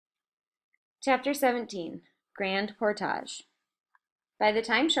Chapter 17 Grand Portage. By the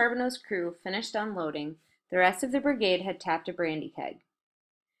time Charbonneau's crew finished unloading, the rest of the brigade had tapped a brandy keg.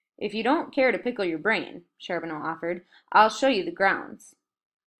 "If you don't care to pickle your brain," Charbonneau offered, "I'll show you the grounds."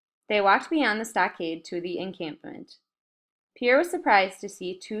 They walked beyond the stockade to the encampment. Pierre was surprised to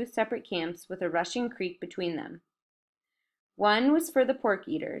see two separate camps with a rushing creek between them. One was for the pork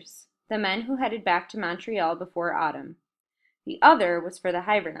eaters, the men who headed back to Montreal before autumn. The other was for the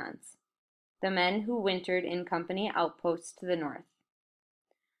Hivernants, the men who wintered in company outposts to the north.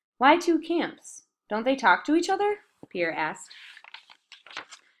 "Why two camps? Don't they talk to each other?" Pierre asked.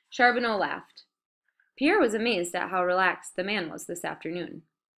 Charbonneau laughed. Pierre was amazed at how relaxed the man was this afternoon.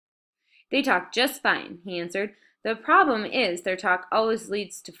 "They talk just fine," he answered. "The problem is their talk always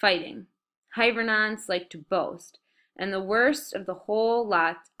leads to fighting. Hivernants like to boast, and the worst of the whole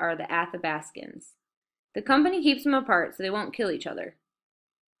lot are the Athabascans. The company keeps them apart so they won't kill each other."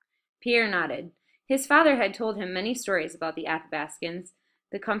 Pierre nodded. His father had told him many stories about the Athabascans,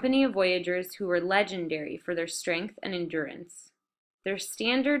 the company of voyageurs who were legendary for their strength and endurance. Their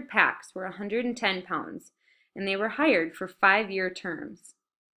standard packs were 110 pounds, and they were hired for 5-year terms.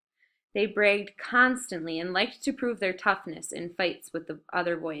 They bragged constantly and liked to prove their toughness in fights with the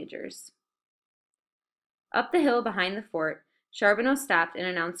other voyageurs. Up the hill behind the fort, Charbonneau stopped and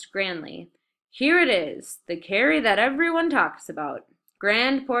announced grandly, "Here it is, the carry that everyone talks about,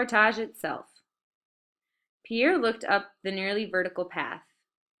 Grand Portage itself." Pierre looked up the nearly vertical path.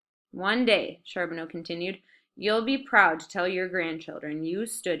 "One day," Charbonneau continued, "you'll be proud to tell your grandchildren you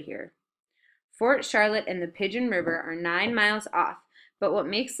stood here. Fort Charlotte and the Pigeon River are 9 miles off, but what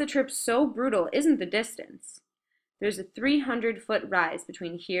makes the trip so brutal isn't the distance. There's a 300-foot rise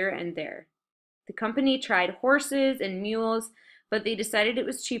between here and there. The company tried horses and mules, but they decided it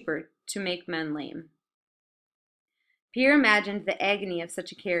was cheaper to make men lame." Pierre imagined the agony of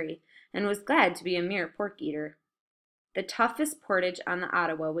such a carry, and was glad to be a mere pork eater. The toughest portage on the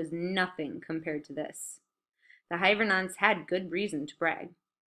Ottawa was nothing compared to this. The Hivernants had good reason to brag.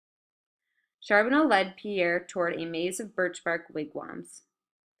 Charbonneau led Pierre toward a maze of birch-bark wigwams.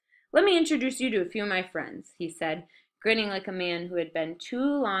 "Let me introduce you to a few of my friends," he said, grinning like a man who had been too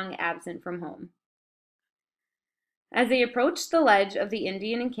long absent from home. As they approached the ledge of the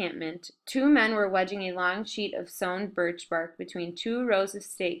Indian encampment, two men were wedging a long sheet of sawn birch bark between two rows of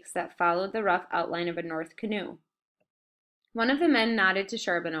stakes that followed the rough outline of a north canoe. One of the men nodded to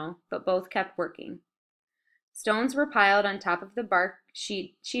Charbonneau, but both kept working. Stones were piled on top of the bark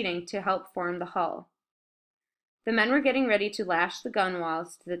sheeting to help form the hull. The men were getting ready to lash the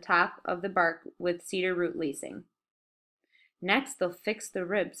gunwales to the top of the bark with cedar root lacing. "Next they'll fix the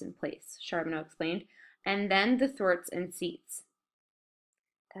ribs in place," Charbonneau explained, "and then the thwarts and seats."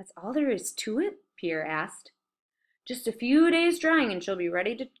 "That's all there is to it?" Pierre asked. "Just a few days drying and she'll be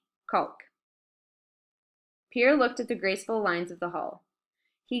ready to caulk." Pierre looked at the graceful lines of the hull.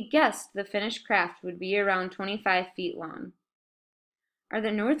 He guessed the finished craft would be around 25 feet long. "Are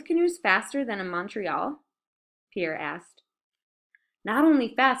the north canoes faster than a Montreal?" Pierre asked. "Not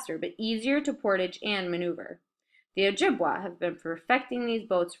only faster, but easier to portage and maneuver. The Ojibwa have been perfecting these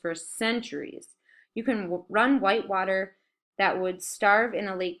boats for centuries. You can run white water that would starve in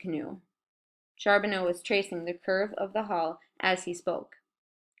a lake canoe." Charbonneau was tracing the curve of the hull as he spoke.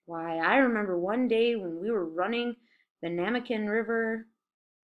 "Why, I remember one day when we were running the Namakan River—"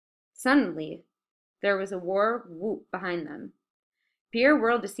 Suddenly, there was a war whoop behind them. Pierre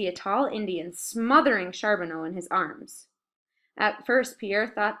whirled to see a tall Indian smothering Charbonneau in his arms. At first, Pierre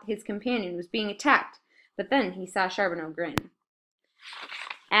thought his companion was being attacked, but then he saw Charbonneau grin.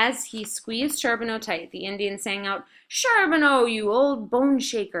 As he squeezed Charbonneau tight, the Indian sang out, "Charbonneau, you old bone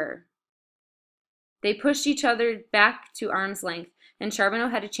shaker!" They pushed each other back to arm's length, and Charbonneau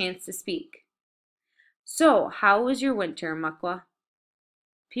had a chance to speak. "So, how was your winter, Muckwa?"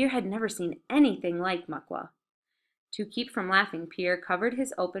 Pierre had never seen anything like Muckwa. To keep from laughing, Pierre covered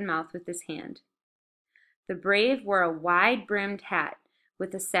his open mouth with his hand. The brave wore a wide-brimmed hat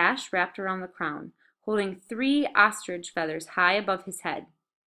with a sash wrapped around the crown, holding 3 ostrich feathers high above his head.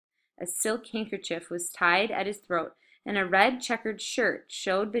 A silk handkerchief was tied at his throat, and a red checkered shirt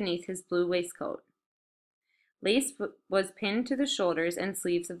showed beneath his blue waistcoat. Lace was pinned to the shoulders and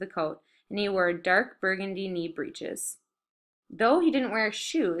sleeves of the coat, and he wore dark burgundy knee breeches. Though he didn't wear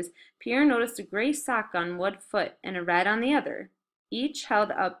shoes, Pierre noticed a gray sock on one foot and a red on the other, each held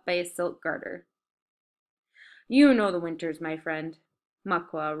up by a silk garter. "You know the winters, my friend,"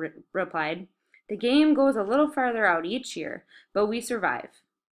 Muckwa replied. "The game goes a little farther out each year, but we survive."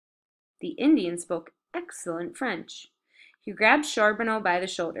 The Indian spoke excellent French. He grabbed Charbonneau by the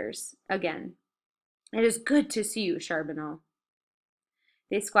shoulders again. "It is good to see you, Charbonneau."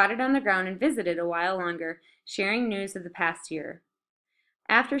 They squatted on the ground and visited a while longer, sharing news of the past year.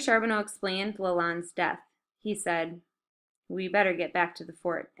 After Charbonneau explained Lalanne's death, he said, "We better get back to the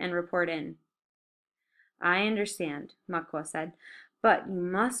fort and report in." "I understand," Makwa said, "but you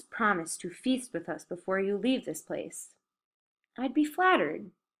must promise to feast with us before you leave this place." "I'd be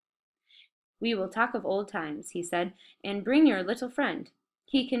flattered." "We will talk of old times," he said, "and bring your little friend.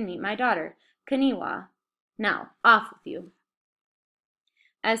 He can meet my daughter, Kaniwa. Now, off with you."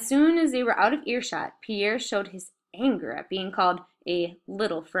 As soon as they were out of earshot, Pierre showed his anger at being called a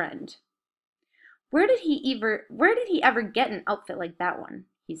little friend. Where did he ever get an outfit like that one?"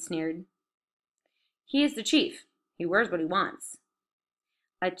 he sneered. "He is the chief. He wears what he wants."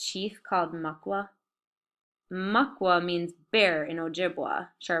 "A chief called Makwa?" "Makwa means bear in Ojibwa,"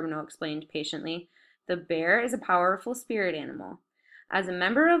 Charbonneau explained patiently. "The bear is a powerful spirit animal. As a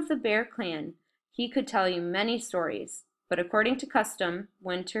member of the Bear Clan, he could tell you many stories, but according to custom,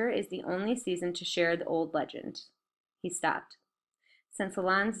 winter is the only season to share the old legend." He stopped. Since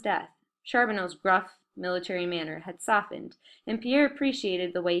Lalanne's death, Charbonneau's gruff, military manner had softened, and Pierre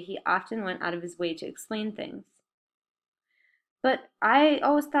appreciated the way he often went out of his way to explain things. "But I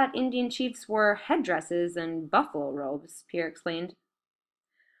always thought Indian chiefs wore headdresses and buffalo robes," Pierre explained.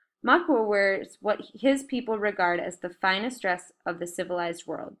 "Makwa wears what his people regard as the finest dress of the civilized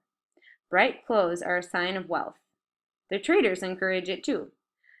world. Bright clothes are a sign of wealth. The traders encourage it too.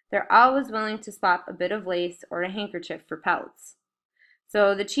 They're always willing to swap a bit of lace or a handkerchief for pelts.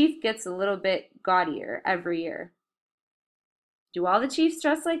 So the chief gets a little bit gaudier every year." "Do all the chiefs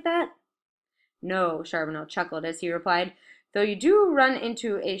dress like that?" "No," Charbonneau chuckled as he replied, "though you do run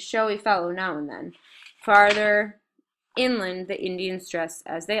into a showy fellow now and then. Farther inland the Indians dress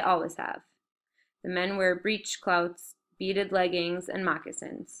as they always have. The men wear breechclouts, beaded leggings, and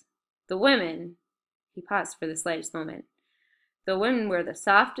moccasins. The women—" he paused for the slightest moment. "The women wear the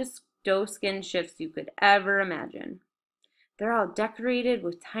softest doe-skin shifts you could ever imagine. They're all decorated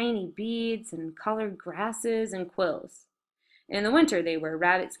with tiny beads and colored grasses and quills. In the winter they wear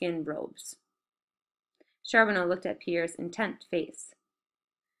rabbit-skin robes." Charbonneau looked at Pierre's intent face.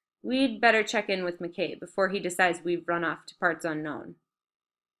 "We'd better check in with McKay before he decides we've run off to parts unknown."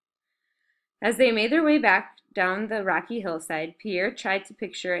 As they made their way back down the rocky hillside, Pierre tried to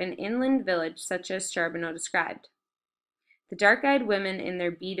picture an inland village such as Charbonneau described. The dark-eyed women in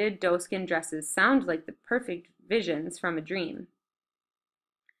their beaded doeskin dresses sounded like the perfect visions from a dream.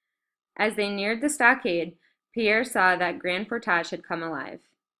 As they neared the stockade, Pierre saw that Grand Portage had come alive.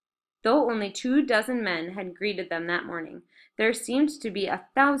 Though only 24 men had greeted them that morning, there seemed to be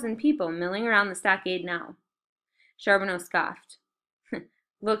 1,000 people milling around the stockade now. Charbonneau scoffed.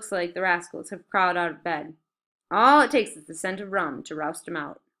 "Looks like the rascals have crawled out of bed. All it takes is the scent of rum to roust 'em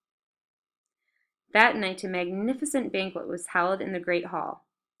out." That night a magnificent banquet was held in the great hall.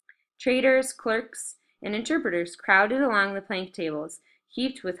 Traders, clerks, and interpreters crowded along the plank tables,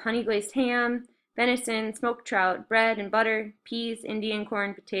 heaped with honey-glazed ham, venison, smoked trout, bread and butter, peas, Indian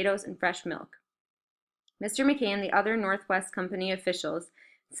corn, potatoes, and fresh milk. Mr. McKay and the other Northwest Company officials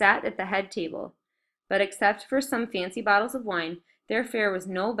sat at the head table, but except for some fancy bottles of wine, their fare was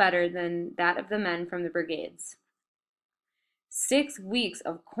no better than that of the men from the brigades. 6 weeks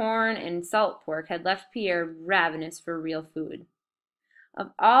of corn and salt pork had left Pierre ravenous for real food.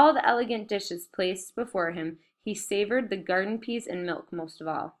 Of all the elegant dishes placed before him, he savored the garden peas and milk most of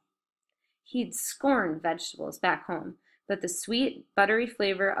all. He'd scorned vegetables back home, but the sweet, buttery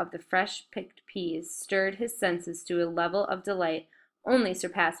flavor of the fresh-picked peas stirred his senses to a level of delight only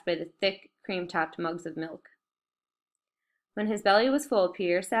surpassed by the thick, cream-topped mugs of milk. When his belly was full,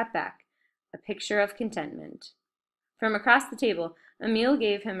 Pierre sat back, a picture of contentment. From across the table, Emile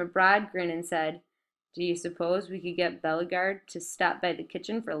gave him a broad grin and said, "Do you suppose we could get Bellegarde to stop by the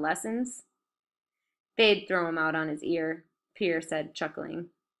kitchen for lessons?" "They'd throw him out on his ear," Pierre said, chuckling.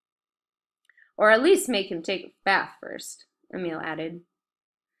 "Or at least make him take a bath first," Emile added.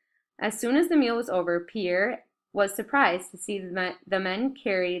 As soon as the meal was over, Pierre was surprised to see the men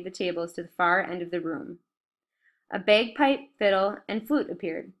carry the tables to the far end of the room. A bagpipe, fiddle, and flute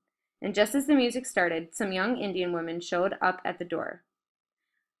appeared, and just as the music started, some young Indian women showed up at the door.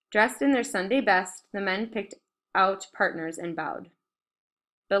 Dressed in their Sunday best, the men picked out partners and bowed.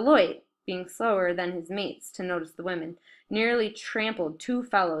 Beloit, being slower than his mates to notice the women, nearly trampled 2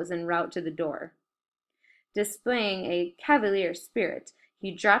 fellows en route to the door. Displaying a cavalier spirit,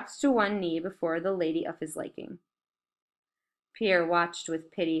 he dropped to one knee before the lady of his liking. Pierre watched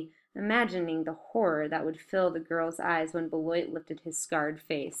with pity, imagining the horror that would fill the girl's eyes when Beloit lifted his scarred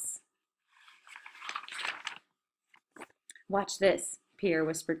face. "Watch this," Pierre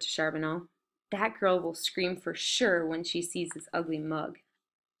whispered to Charbonneau. "That girl will scream for sure when she sees this ugly mug."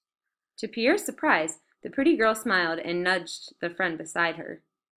 To Pierre's surprise, the pretty girl smiled and nudged the friend beside her.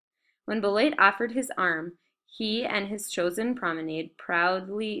 When Beloit offered his arm, he and his chosen promenade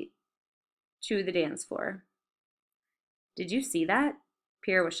proudly to the dance floor. Did you see that?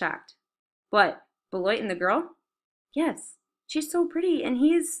 Pierre was shocked. What, Beloit and the girl? Yes, she's so pretty, and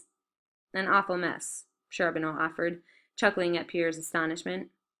he's an awful mess, Charbonneau offered, chuckling at Pierre's astonishment.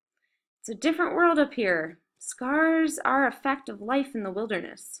 It's a different world up here. Scars are a fact of life in the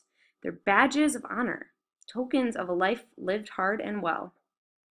wilderness. They're badges of honor, tokens of a life lived hard and well.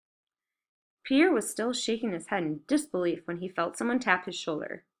 Pierre was still shaking his head in disbelief when he felt someone tap his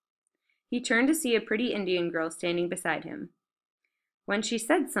shoulder. He turned to see a pretty Indian girl standing beside him. When she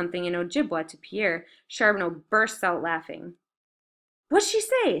said something in Ojibwa to Pierre, Charbonneau burst out laughing. What'd she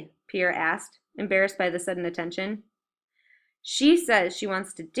say? Pierre asked, embarrassed by the sudden attention. She says she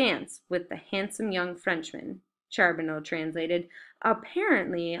wants to dance with the handsome young Frenchman, Charbonneau translated.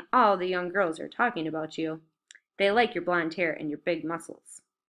 Apparently, all the young girls are talking about you. They like your blonde hair and your big muscles.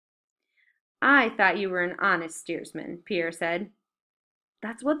 I thought you were an honest steersman, Pierre said.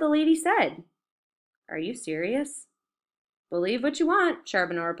 That's what the lady said. Are you serious? Believe what you want,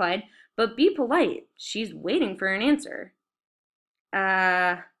 Charbonneau replied, but be polite. She's waiting for an answer.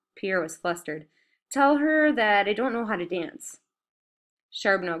 Pierre was flustered. Tell her that I don't know how to dance.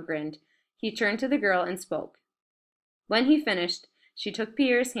 Charbonneau grinned. He turned to the girl and spoke. When he finished, she took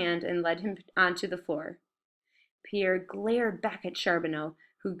Pierre's hand and led him onto the floor. Pierre glared back at Charbonneau,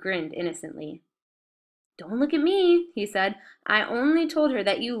 who grinned innocently. Don't look at me, he said. I only told her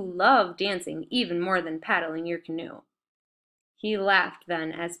that you love dancing even more than paddling your canoe. He laughed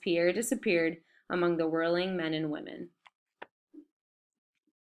then as Pierre disappeared among the whirling men and women.